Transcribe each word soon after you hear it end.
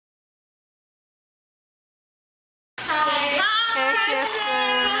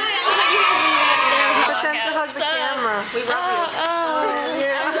We love you.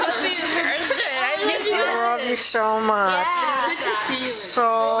 Yeah. I love you, Kirsten. I miss you. I love you so much. Yeah. It's good to see you.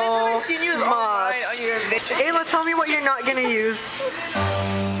 So much. Ayla, tell me what you're not gonna use.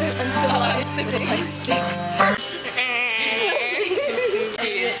 Uncivilized sticks.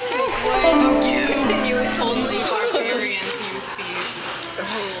 Continue with only barbarians use these.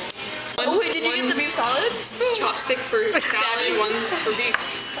 Oh wait, did you get the beef salad? Chopstick for salad, one for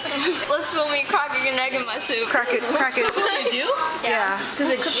beef. Let's film me cracking an egg in my soup. Crack it, crack it. You do? Yeah. You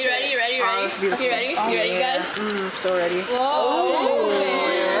ready? You ready? You ready? that's beautiful. You ready? You ready, guys? So ready. Whoa!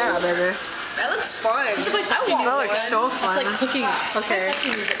 Yeah, baby. That looks fun. That looks so fun. It's like cooking. Okay.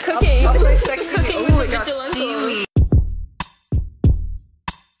 Cooking. Up my sexy. Cooking Ooh, with I got VigilUncles. seaweed.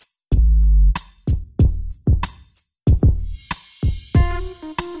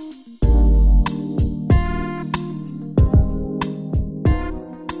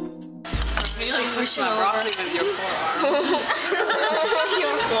 Push my broccoli with your forearm.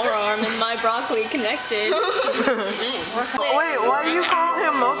 Your forearm and my broccoli connected. Wait, why do you call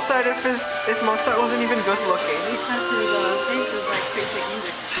him Mozart if Mozart wasn't even good looking? Because his face is like sweet, sweet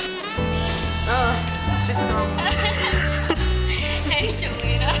music. It's just normal. Hey,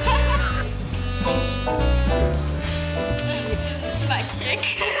 Joanna. This is my chick.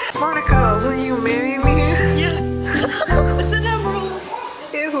 Monica, will you marry me? Yes. It's an emerald.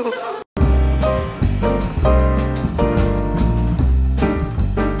 Ew.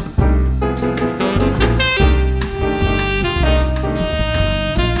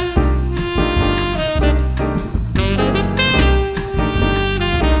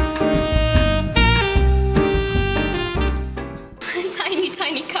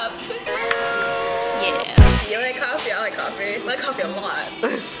 Tiny cup. Yeah. You like coffee? I like coffee. I like coffee a lot.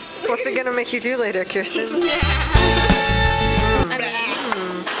 What's it gonna make you do later, Kirsten? I mean,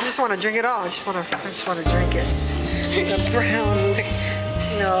 I just want to drink it all. I just want to drink it. The brown liquid.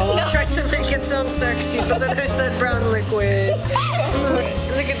 No, I tried to make it sound sexy, but then I said brown liquid.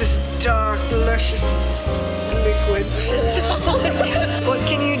 Look at this dark, luscious liquid. What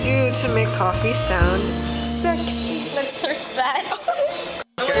can you do to make coffee sound sexy? let's search that.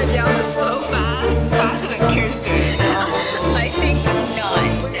 I went down this so fast. Faster than Kirsten. I think not.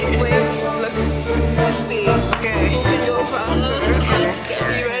 Wait, look. Let's see. Okay. Who can go faster? I'm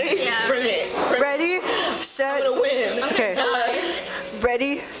scared. You ready? Yeah. Bring it. Ready, set, I'm gonna win. okay.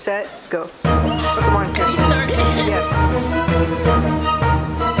 Ready, set, go. Oh, come on, Kirsten. Started. Yes.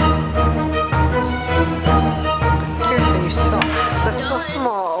 Kirsten, you suck. That's so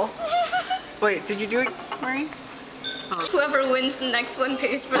small. Wait, did you do it, Marie? Whoever wins the next one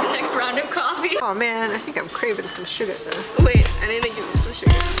pays for the next round of coffee. Oh man, I think I'm craving some sugar though. Wait, I need to give you some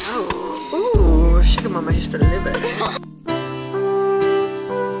sugar. Oh, ooh, sugar mama just a little bit.